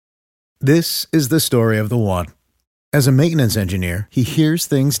This is the story of the one. As a maintenance engineer, he hears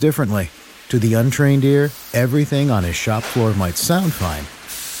things differently. To the untrained ear, everything on his shop floor might sound fine,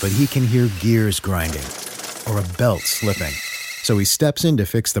 but he can hear gears grinding or a belt slipping. So he steps in to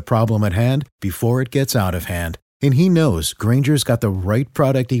fix the problem at hand before it gets out of hand. And he knows Grainger's got the right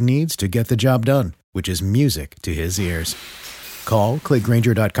product he needs to get the job done, which is music to his ears. Call, click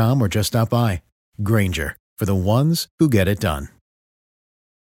Grainger.com, or just stop by. Grainger, for the ones who get it done.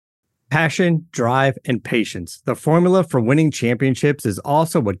 Passion, drive, and patience. The formula for winning championships is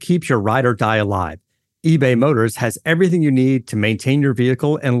also what keeps your ride or die alive. eBay Motors has everything you need to maintain your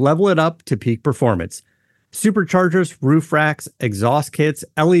vehicle and level it up to peak performance. Superchargers, roof racks, exhaust kits,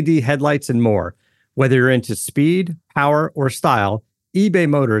 LED headlights, and more. Whether you're into speed, power, or style, eBay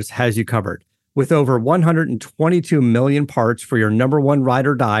Motors has you covered. With over 122 million parts for your number one ride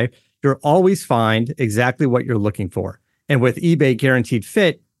or die, you'll always find exactly what you're looking for. And with eBay Guaranteed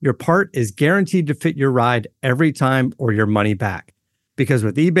Fit, your part is guaranteed to fit your ride every time or your money back. Because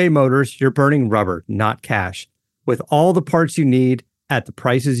with eBay Motors, you're burning rubber, not cash. With all the parts you need at the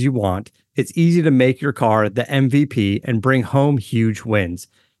prices you want, it's easy to make your car the MVP and bring home huge wins.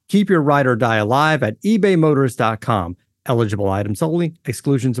 Keep your ride or die alive at ebaymotors.com. Eligible items only.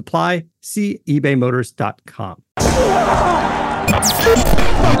 Exclusions apply. See ebaymotors.com. The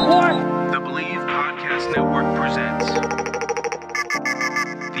Believe Podcast Network presents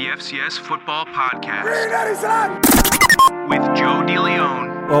the FCS Football Podcast with Joe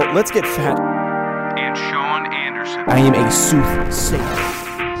DeLeon. Well, let's get fat. And Sean Anderson. I am a soothsayer.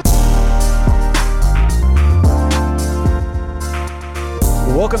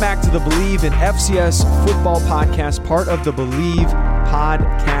 Welcome back to the Believe in FCS Football Podcast, part of the Believe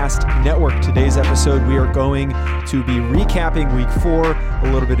Podcast Network. Today's episode, we are going to be recapping Week 4,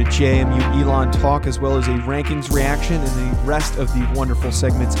 a little bit of JMU Elon talk, as well as a rankings reaction and the rest of the wonderful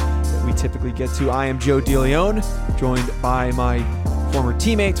segments that we typically get to. I am Joe DeLeon, joined by my former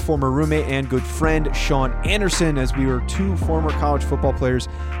teammate, former roommate, and good friend, Sean Anderson, as we were two former college football players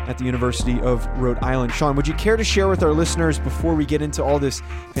at the University of Rhode Island. Sean, would you care to share with our listeners, before we get into all this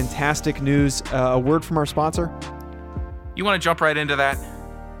fantastic news, a word from our sponsor? You want to jump right into that?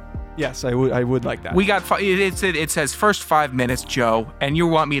 Yes, I would like that. We got it says first 5 minutes, Joe, and you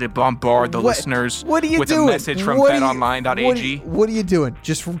want me to bombard the listeners with a message from betonline.ag? What are you doing?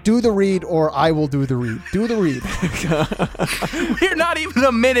 Just do the read, or I will do the read. Do the read. We're not even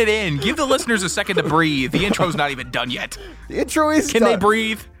a minute in. Give the listeners a second to breathe. The intro's not even done yet. The intro is Can done. they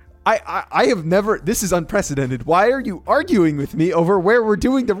breathe? I have never. This is unprecedented. Why are you arguing with me over where we're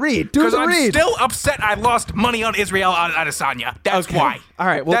doing the read? Do the read. Because I'm still upset I lost money on Israel Adesanya. That's why. All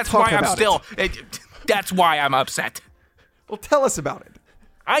right, we'll that's talk why about I'm still. That's why I'm upset. Well, tell us about it.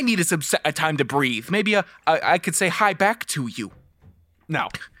 I needed some time to breathe. Maybe I could say hi back to you. No.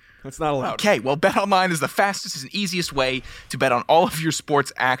 That's not allowed. Okay, well, BetOnline is the fastest and easiest way to bet on all of your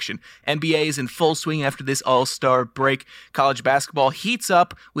sports action. NBA is in full swing after this all-star break. College basketball heats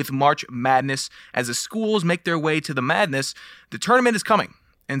up with March Madness. As the schools make their way to the madness, the tournament is coming,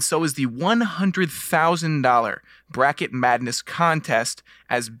 and so is the $100,000 Bracket Madness contest,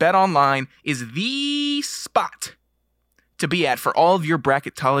 as BetOnline is the spot to be at for all of your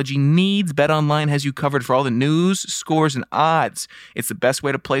bracketology needs. BetOnline has you covered for all the news, scores, and odds. It's the best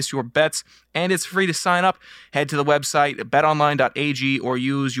way to place your bets, and it's free to sign up. Head to the website betonline.ag or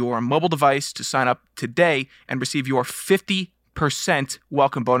use your mobile device to sign up today and receive your 50%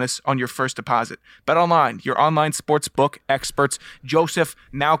 welcome bonus on your first deposit. BetOnline, your online sportsbook experts. Joseph,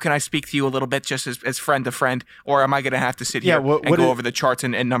 now can I speak to you a little bit just as friend to friend, or am I going to have to sit here and go over the charts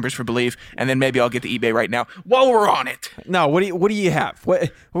and numbers for Believe, and then maybe I'll get to eBay right now while we're on it? No, what do you have?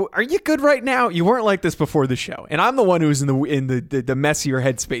 What are you good right now? You weren't like this before the show, and I'm the one who's in the messier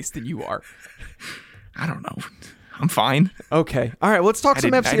headspace than you are. I don't know. I'm fine. Okay. All right. Let's talk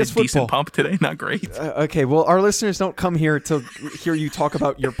some FCS football. I had a football. decent pump today. Not great. Okay. Well, our listeners don't come here to hear you talk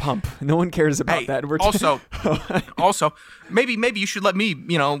about your pump. No one cares about that. Also, maybe you should let me,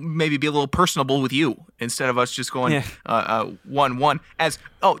 maybe be a little personable with you instead of us just going 1-1.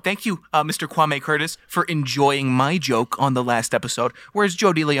 Thank you, Mr. Kwame Curtis, for enjoying my joke on the last episode, whereas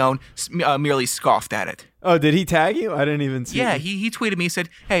Joe DeLeon merely scoffed at it. Oh, did he tag you? I didn't even see. Yeah, he tweeted me and said,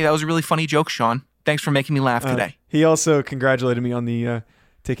 "Hey, that was a really funny joke, Sean. Thanks for making me laugh today." He also congratulated me on the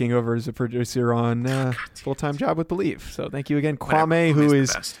taking over as a producer on full-time job with Believe. So thank you again, Kwame, who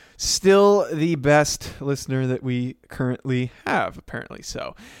is still the best listener that we currently have, apparently.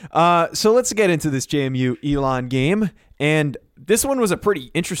 So let's get into this JMU Elon game. And this one was a pretty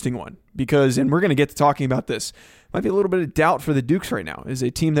interesting one because, and we're going to get to talking about this, might be a little bit of doubt for the Dukes right now. Is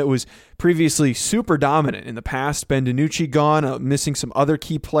a team that was previously super dominant in the past. Ben DiNucci gone, missing some other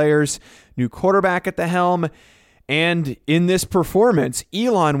key players, new quarterback at the helm. And in this performance,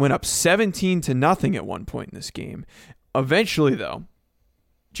 Elon went up 17-0 at one point in this game. Eventually, though,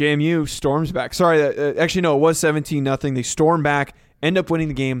 JMU storms back. Sorry, actually, no, it was 17-0. They storm back, end up winning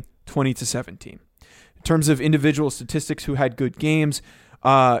the game 20-17. In terms of individual statistics who had good games,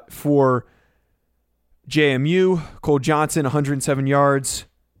 for JMU, Cole Johnson, 107 yards.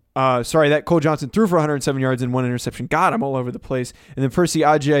 Cole Johnson threw for 107 yards and 1 interception. God, I'm all over the place. And then Percy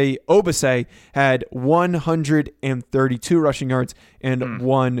Ajay Obase had 132 rushing yards and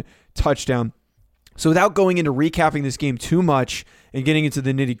 1 touchdown. So without going into recapping this game too much and getting into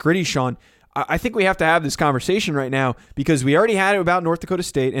the nitty-gritty, Sean, I think we have to have this conversation right now because we already had it about North Dakota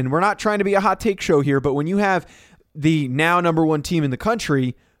State, and we're not trying to be a hot take show here, but when you have the now number 1 team in the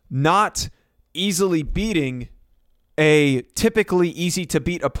country not easily beating a typically easy to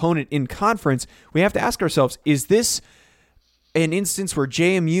beat opponent in conference, we have to ask ourselves, is this an instance where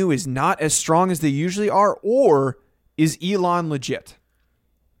JMU is not as strong as they usually are, or is Elon legit?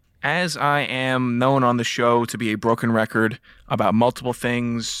 As I am known on the show to be a broken record about multiple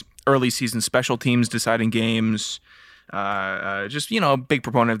things, early season special teams deciding games, just, a big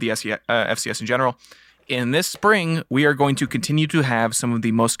proponent of the FCS in general. In this spring, we are going to continue to have some of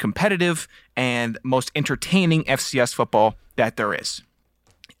the most competitive and most entertaining FCS football that there is.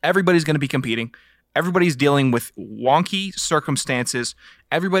 Everybody's going to be competing. Everybody's dealing with wonky circumstances.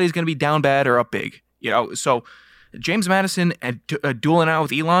 Everybody's going to be down bad or up big. So James Madison and dueling out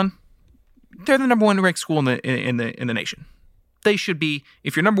with Elon, they're the number 1 ranked school in the nation. They should be.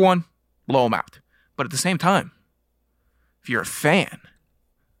 If you're number 1, blow them out. But at the same time, if you're a fan,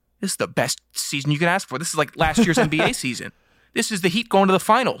 this is the best season you can ask for. This is like last year's NBA season. This is the Heat going to the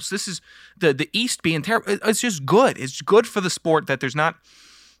finals. This is the East being terrible. It's just good. It's good for the sport that there's not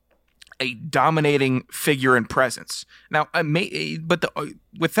a dominating figure and presence. Now,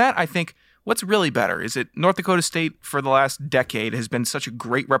 with that, I think what's really better is it North Dakota State for the last decade has been such a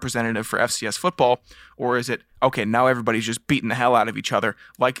great representative for FCS football, or is it, okay, now everybody's just beating the hell out of each other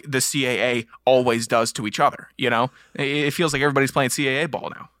like the CAA always does to each other, It feels like everybody's playing CAA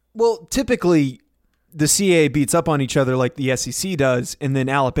ball now. Well, typically the CAA beats up on each other like the SEC does, and then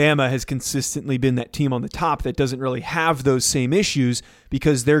Alabama has consistently been that team on the top that doesn't really have those same issues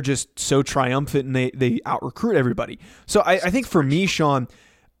because they're just so triumphant and they out-recruit everybody. So I think for me, Sean,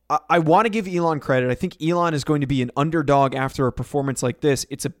 I want to give Elon credit. I think Elon is going to be an underdog after a performance like this.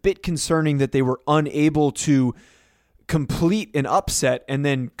 It's a bit concerning that they were unable to complete an upset and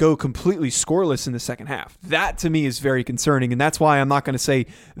then go completely scoreless in the second half. That to me is very concerning, and that's why I'm not going to say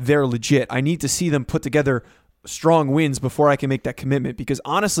they're legit. I need to see them put together strong wins before I can make that commitment, because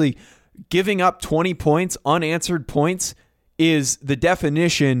honestly, giving up 20 points, unanswered points, is the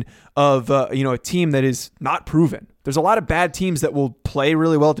definition of a team that is not proven. There's a lot of bad teams that will play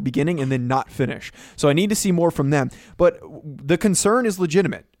really well at the beginning and then not finish. So I need to see more from them. But the concern is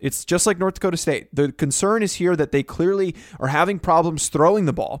legitimate. It's just like North Dakota State. The concern is here that they clearly are having problems throwing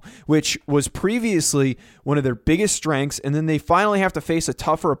the ball, which was previously one of their biggest strengths. And then they finally have to face a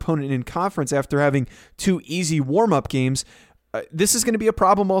tougher opponent in conference after having 2 easy warm-up games. This is going to be a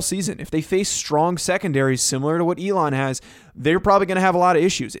problem all season. If they face strong secondaries similar to what Elon has, they're probably going to have a lot of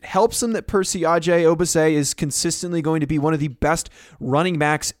issues. It helps them that Percy Ajay Obase is consistently going to be one of the best running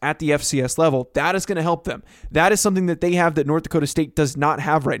backs at the FCS level. That is going to help them. That is something that they have that North Dakota State does not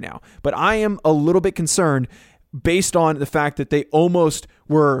have right now. But I am a little bit concerned based on the fact that they almost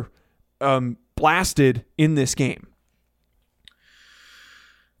were blasted in this game.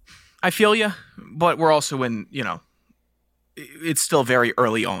 I feel you, but we're also in, it's still very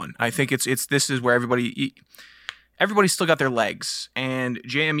early on. I think this is where everybody's still got their legs, and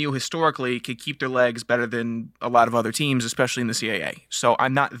JMU historically can keep their legs better than a lot of other teams, especially in the CAA. So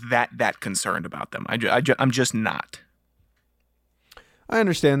I'm not that concerned about them. I'm just not. I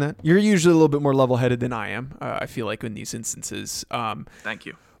understand that. You're usually a little bit more level-headed than I am. I feel like in these instances. Thank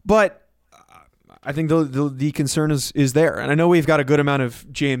you. But I think the concern is there. And I know we've got a good amount of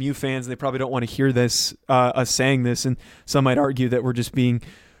JMU fans, and they probably don't want to hear this, us saying this. And some might argue that we're just being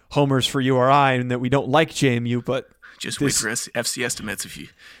homers for URI and that we don't like JMU, but just wait for FC estimates if you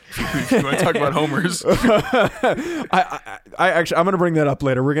want to talk about homers. I'm going to bring that up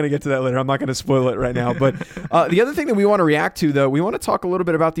later. We're going to get to that later. I'm not going to spoil it right now. But the other thing that we want to react to, though, we want to talk a little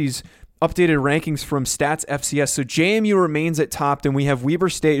bit about these updated rankings from Stats FCS. So JMU remains at top. Then we have Weber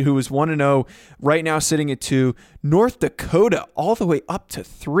State, who is 1-0, right now sitting at 2. North Dakota all the way up to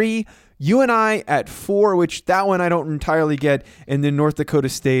 3. UNI at 4, which that one I don't entirely get. And then North Dakota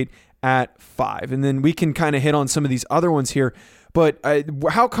State at 5. And then we can kind of hit on some of these other ones here. But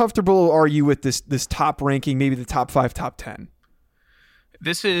how comfortable are you with this top ranking, maybe the top 5, top 10?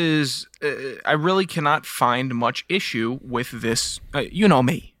 This is, I really cannot find much issue with this. You know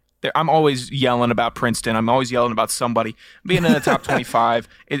me. I'm always yelling about Princeton. I'm always yelling about somebody being in the top 25.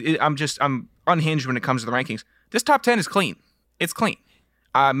 I'm unhinged when it comes to the rankings. This top 10 is clean. It's clean.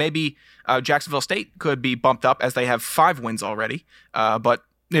 Maybe Jacksonville State could be bumped up as they have 5 wins already, but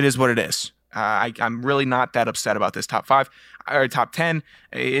it is what it is. I'm really not that upset about this top 5 or top 10.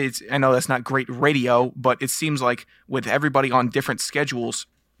 I know that's not great radio, but it seems like with everybody on different schedules,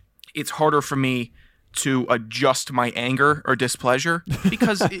 it's harder for me to adjust my anger or displeasure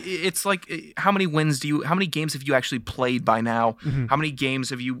because it's like, how many games have you actually played by now? Mm-hmm. How many games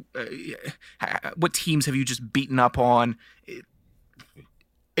have you, what teams have you just beaten up on?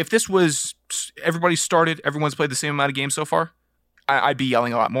 If this was everybody started, everyone's played the same amount of games so far, I'd be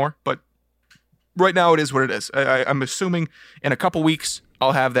yelling a lot more, but right now it is what it is. I'm assuming in a couple weeks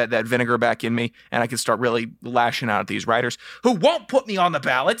I'll have that vinegar back in me and I can start really lashing out at these writers who won't put me on the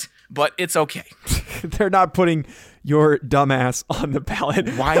ballot, but it's okay. They're not putting your dumbass on the ballot.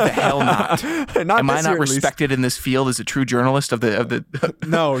 Why the hell not? Am I not respected in this field as a true journalist of the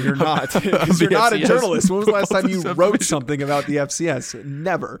No, you're not. Because you're not a journalist. When was the last time you wrote something about the FCS?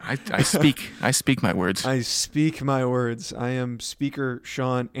 Never. I speak my words. I speak my words. I am Speaker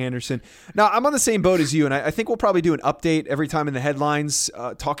Sean Anderson. Now, I'm on the same boat as you, and I think we'll probably do an update every time in the headlines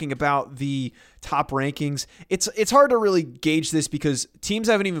talking about the top rankings. It's hard to really gauge this because teams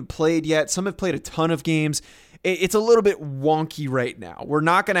haven't even played yet. Some have played a ton of games. It's a little bit wonky right now. We're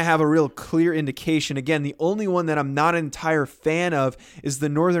not going to have a real clear indication. Again, the only one that I'm not an entire fan of is the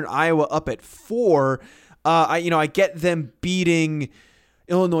Northern Iowa up at 4. I get them beating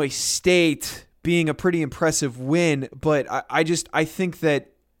Illinois State being a pretty impressive win, but I think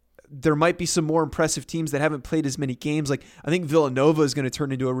that there might be some more impressive teams that haven't played as many games. Like I think Villanova is going to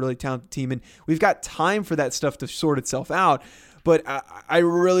turn into a really talented team, and we've got time for that stuff to sort itself out. But I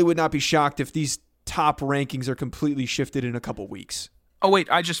really would not be shocked if these top rankings are completely shifted in a couple weeks. Oh, wait,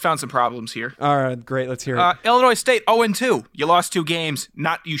 I just found some problems here. All right, great. Let's hear it. Illinois State, 0-2. You lost 2 games.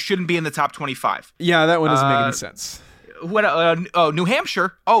 You shouldn't be in the top 25. Yeah, that one doesn't make any sense. New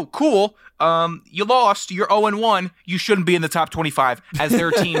Hampshire, oh, cool. You lost. You're 0-1. You shouldn't be in the top 25 as there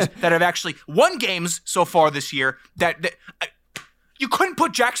are teams that have actually won games so far this year that you couldn't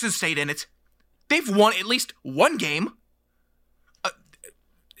put Jackson State in it. They've won at least one game.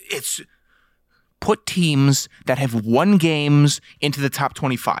 It's put teams that have won games into the top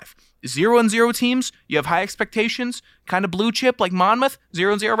 25. 0-0 teams, you have high expectations, kind of blue chip like Monmouth,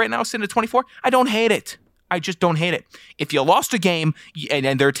 0-0 right now, sitting at 24. I don't hate it. I just don't hate it. If you lost a game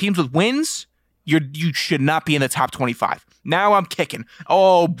and there are teams with wins, you should not be in the top 25. Now I'm kicking.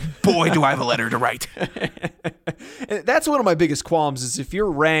 Oh boy, do I have a letter to write. That's one of my biggest qualms is if you're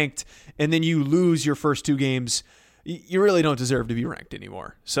ranked and then you lose your first 2 games, you really don't deserve to be ranked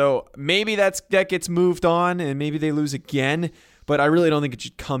anymore. So maybe that gets moved on and maybe they lose again, but I really don't think it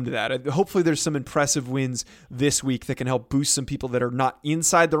should come to that. Hopefully there's some impressive wins this week that can help boost some people that are not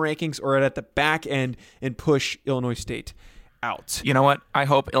inside the rankings or at the back end and push Illinois State out. You know what? I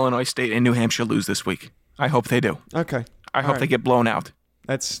hope Illinois State and New Hampshire lose this week. I hope they do. Okay. I hope they get blown out.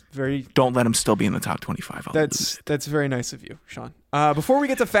 That's very... Don't let them still be in the top 25. That's very nice of you, Sean. Before we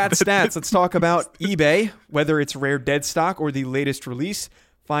get to fat stats, let's talk about eBay. Whether it's rare dead stock or the latest release,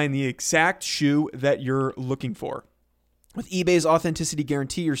 find the exact shoe that you're looking for. With eBay's Authenticity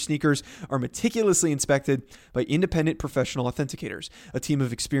Guarantee, your sneakers are meticulously inspected by independent professional authenticators. A team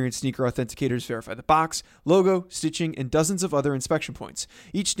of experienced sneaker authenticators verify the box, logo, stitching, and dozens of other inspection points.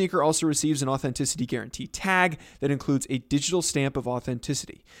 Each sneaker also receives an Authenticity Guarantee tag that includes a digital stamp of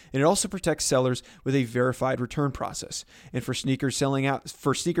authenticity. And it also protects sellers with a verified return process. And for sneaker sellers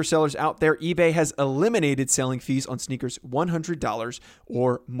out there, eBay has eliminated selling fees on sneakers $100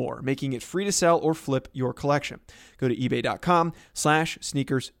 or more, making it free to sell or flip your collection. Go to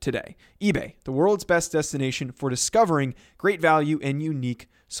ebay.com/sneakers today. eBay, the world's best destination for discovering great value and unique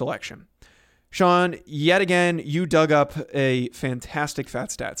selection. Sean, yet again, you dug up a fantastic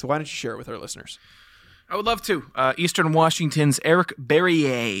fat stat. So why don't you share it with our listeners? I would love to. Eastern Washington's Eric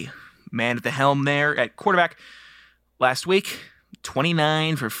Barriere, man at the helm there at quarterback. Last week,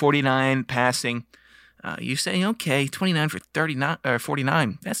 29 for 49 passing. You say, okay, 29 for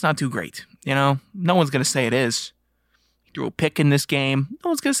 49 that's not too great. You know, no one's going to say it is. threw a pick in this game. No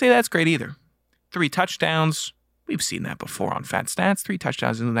one's going to say that's great either. 3 touchdowns. We've seen that before on Fat Stats. 3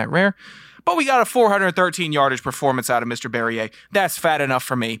 touchdowns isn't that rare. But we got a 413 yardage performance out of Mr. Berrier. That's fat enough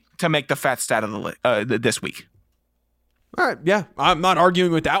for me to make the fat stat of this week. All right, yeah, I'm not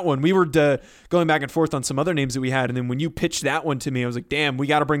arguing with that one. We were going back and forth on some other names that we had, and then when you pitched that one to me, I was like, damn, we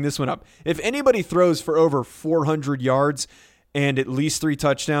got to bring this one up. If anybody throws for over 400 yards and at least 3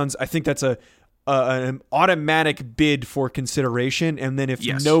 touchdowns, I think that's an automatic bid for consideration. And then if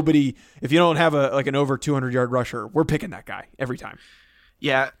you don't have an over 200-yard rusher, we're picking that guy every time.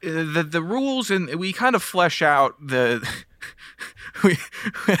 Yeah, the rules, and we kind of flesh out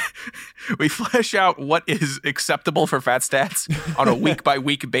we flesh out what is acceptable for Fat Stats on a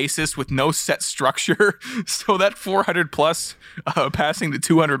week-by-week basis with no set structure. So that 400 plus passing to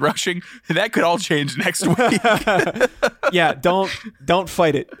 200 rushing, that could all change next week. Yeah, don't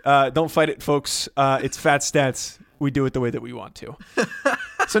fight it. Don't fight it, folks. It's Fat Stats. We do it the way that we want to.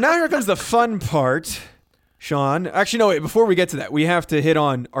 So now here comes the fun part. Sean, actually, no, wait, before we get to that, we have to hit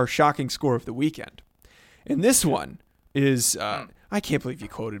on our shocking score of the weekend. And this one is, I can't believe you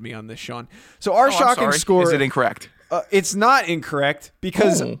quoted me on this, Sean. So our shocking score. Is it incorrect? It's not incorrect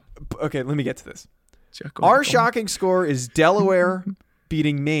because, okay, let me get to this. Our shocking score is Delaware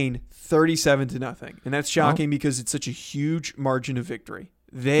beating Maine 37-0. And that's shocking because it's such a huge margin of victory.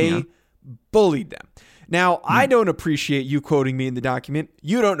 They bullied them. Now, I don't appreciate you quoting me in the document.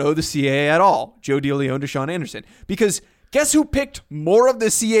 You don't know the CAA at all, Joe DeLeon to Sean Anderson. Because guess who picked more of the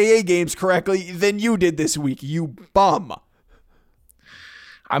CAA games correctly than you did this week, you bum.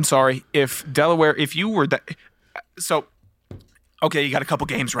 I'm sorry. If you were that... So, okay, you got a couple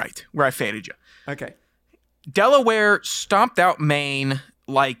games right where I faded you. Okay. Delaware stomped out Maine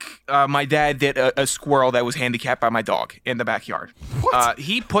like my dad did a squirrel that was handicapped by my dog in the backyard. What?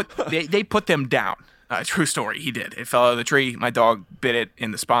 They put them down. True story. He did. It fell out of the tree. My dog bit it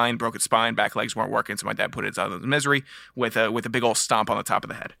in the spine, broke its spine. Back legs weren't working, so my dad put it out of the misery with a big old stomp on the top of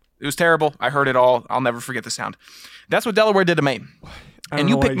the head. It was terrible. I heard it all. I'll never forget the sound. That's what Delaware did to Maine. And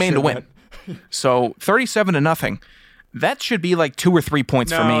you picked Maine to win. So 37-0. That should be like 2 or 3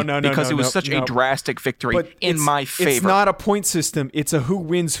 points for me because it was such a drastic victory in my favor. It's not a point system. It's a who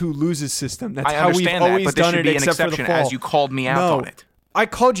wins, who loses system. That's how we've that, always but this done should it, be an except for the exception fall. as you called me out on it. I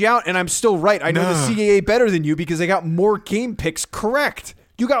called you out, and I'm still right. I know the CAA better than you because I got more game picks correct.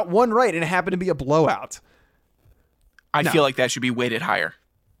 You got one right, and it happened to be a blowout. I feel like that should be weighted higher.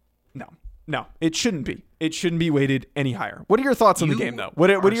 No, it shouldn't be. It shouldn't be weighted any higher. What are your thoughts on the game, though? What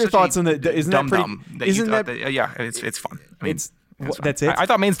are your thoughts on the? Isn't that pretty? Yeah, it's fun. I mean, that's it. I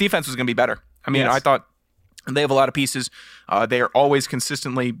thought Maine's defense was going to be better. I mean, I thought they have a lot of pieces. They are always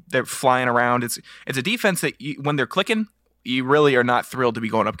they're flying around. It's a defense that when they're clicking, you really are not thrilled to be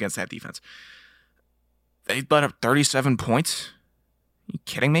going up against that defense. They let up 37 points. Are you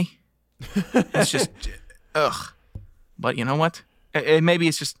kidding me? It's just, ugh. But you know what? Maybe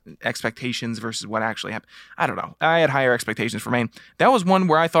it's just expectations versus what actually happened. I don't know. I had higher expectations for Maine. That was one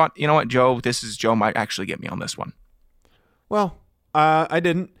where I thought, you know what, Joe might actually get me on this one. Well, I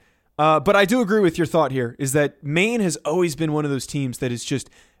didn't. But I do agree with your thought here, is that Maine has always been one of those teams that is just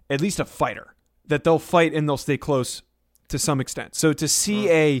at least a fighter, that they'll fight and they'll stay close to some extent. So to see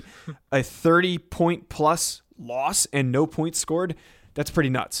a 30-point plus loss and no points scored, that's pretty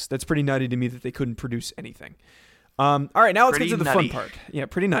nuts. That's pretty nutty to me that they couldn't produce anything. All right, now let's get to the fun part. Yeah,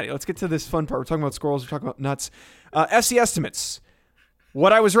 pretty nutty. Let's get to this fun part. We're talking about squirrels. We're talking about nuts. FC estimates.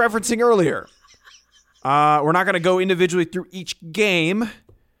 What I was referencing earlier. We're not going to go individually through each game,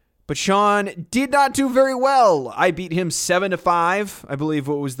 but Sean did not do very well. I beat him 7-5, I believe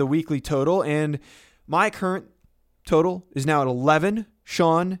what was the weekly total, and my current total is now at 11,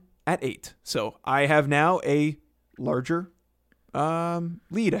 Sean at 8. So I have now a larger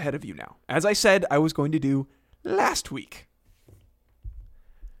lead ahead of you now. As I said, I was going to do last week.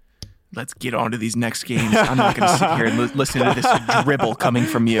 Let's get on to these next games. I'm not going to sit here and listen to this dribble coming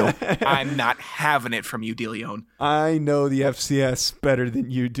from you. I'm not having it from you, DeLeon. I know the FCS better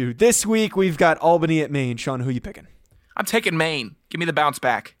than you do. This week, we've got Albany at Maine. Sean, who are you picking? I'm taking Maine. Give me the bounce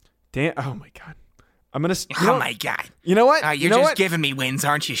back. Damn. Oh, my God. I'm going to... Oh, my God. You know what? You're just giving me wins,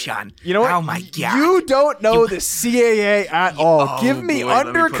 aren't you, Sean? You know what? Oh, my God. You don't know the CAA at all. Give me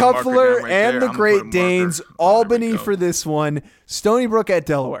Undercuffler and the Great Danes, Albany for this one, Stony Brook at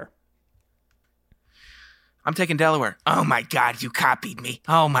Delaware. I'm taking Delaware. Oh, my God. You copied me.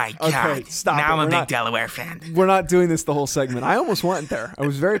 Oh, my God. Okay, stop now it. I'm a big Delaware fan. We're not doing this the whole segment. I almost went there. I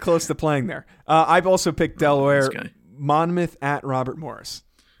was very close to playing there. I've also picked Delaware. Monmouth at Robert Morris.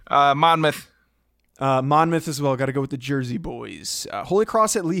 Monmouth. Monmouth as well. Got to go with the Jersey boys. Holy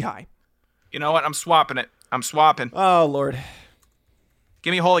Cross at Lehigh. You know what? I'm swapping it. I'm swapping. Oh, Lord.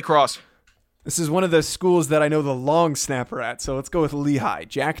 Give me Holy Cross. This is one of the schools that I know the long snapper at, so let's go with Lehigh.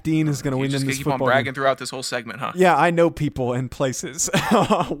 Jack Dean is going to win in this football game. Keep on bragging throughout this whole segment, huh? Yeah, I know people and places.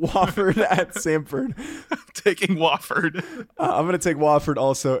 Wofford at Samford. Taking Wofford. I'm going to take Wofford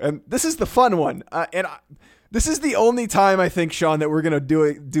also. And this is the fun one. This is the only time I think, Sean, that we're going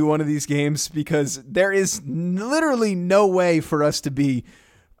to do one of these games because there is literally no way for us to be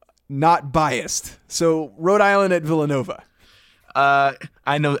not biased. So Rhode Island at Villanova.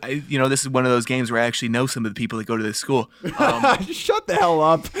 I know, this is one of those games where I actually know some of the people that go to this school. Shut the hell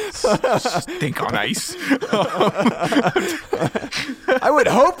up. Stink on ice. I would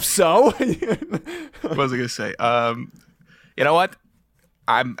hope so. What was I going to say? You know what?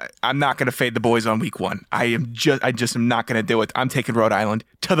 I'm not going to fade the boys on week 1. I just am not going to do it. I'm taking Rhode Island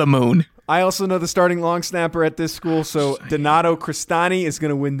to the moon. I also know the starting long snapper at this school, so Donato Cristani is going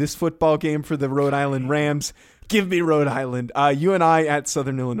to win this football game for the Rhode Island Rams. Give me Rhode Island. UNI at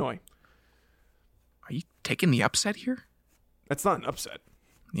Southern Illinois. Are you taking the upset here? That's not an upset.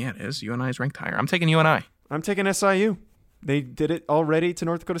 Yeah, it is. UNI is ranked higher. I'm taking UNI. I'm taking SIU. They did it already to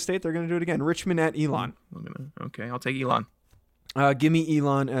North Dakota State. They're going to do it again. Richmond at Elon. Okay, I'll take Elon. Give me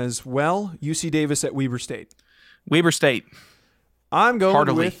Elon as well. UC Davis at Weber State. Weber State. I'm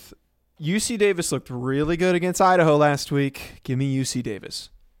going with UC Davis. Looked really good against Idaho last week. Give me UC Davis.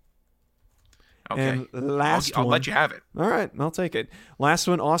 Okay. And last I'll one. let you have it. All right, I'll take it. Last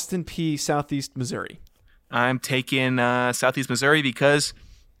one, Austin Peay, Southeast Missouri. I'm taking Southeast Missouri because,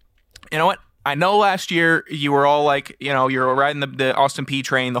 you know what? I know last year you were all like, you were riding the Austin Peay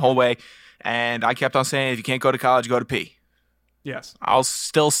train the whole way, and I kept on saying, if you can't go to college, go to P. Yes. I'll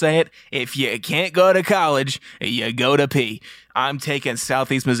still say it. If you can't go to college, you go to P. I'm taking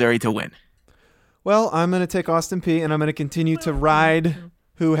Southeast Missouri to win. Well, I'm going to take Austin Peay, and I'm going to continue to ride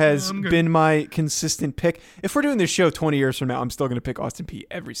who has been my consistent pick. If we're doing this show 20 years from now, I'm still going to pick Austin Peay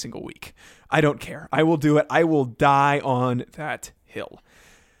every single week. I don't care. I will do it. I will die on that hill.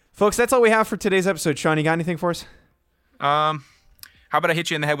 Folks, that's all we have for today's episode. Sean, you got anything for us? How about I hit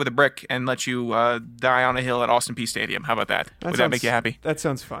you in the head with a brick and let you die on a hill at Austin Peay Stadium? How about that? Would that make you happy? That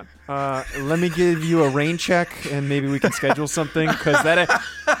sounds fun. Let me give you a rain check, and maybe we can schedule something, because that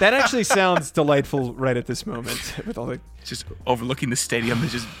actually sounds delightful right at this moment. With all the just overlooking the stadium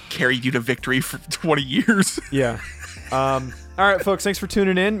that just carried you to victory for 20 years. Yeah. All right, folks, thanks for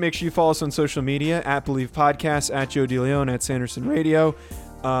tuning in. Make sure you follow us on social media, at Believe Podcasts, at Joe DeLeon, at Sanderson Radio.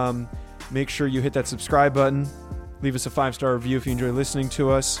 Make sure you hit that subscribe button. Leave us a 5-star review if you enjoy listening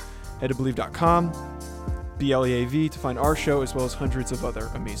to us. Head to Believe.com, BLEAV, to find our show as well as hundreds of other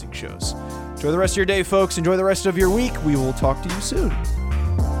amazing shows. Enjoy the rest of your day, folks. Enjoy the rest of your week. We will talk to you soon.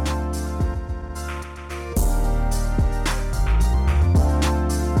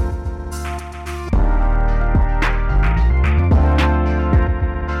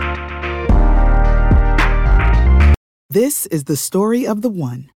 This is the story of the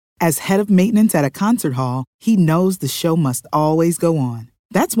one. As head of maintenance at a concert hall, he knows the show must always go on.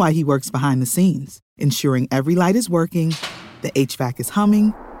 That's why he works behind the scenes, ensuring every light is working, the HVAC is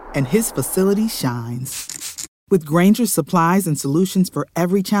humming, and his facility shines. With Grainger's supplies and solutions for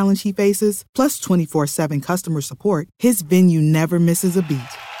every challenge he faces, plus 24/7 customer support, his venue never misses a beat.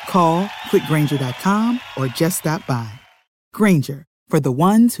 Call quickgrainger.com or just stop by. Grainger, for the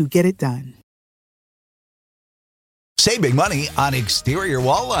ones who get it done. Save big money on exterior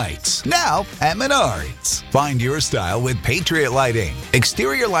wall lights, now at Menards. Find your style with Patriot Lighting.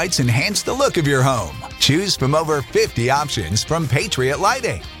 Exterior lights enhance the look of your home. Choose from over 50 options from Patriot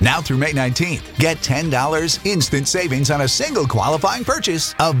Lighting. Now through May 19th, get $10 instant savings on a single qualifying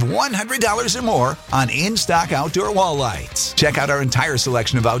purchase of $100 or more on in-stock outdoor wall lights. Check out our entire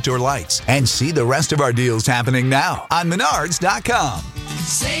selection of outdoor lights and see the rest of our deals happening now on Menards.com.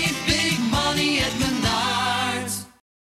 Save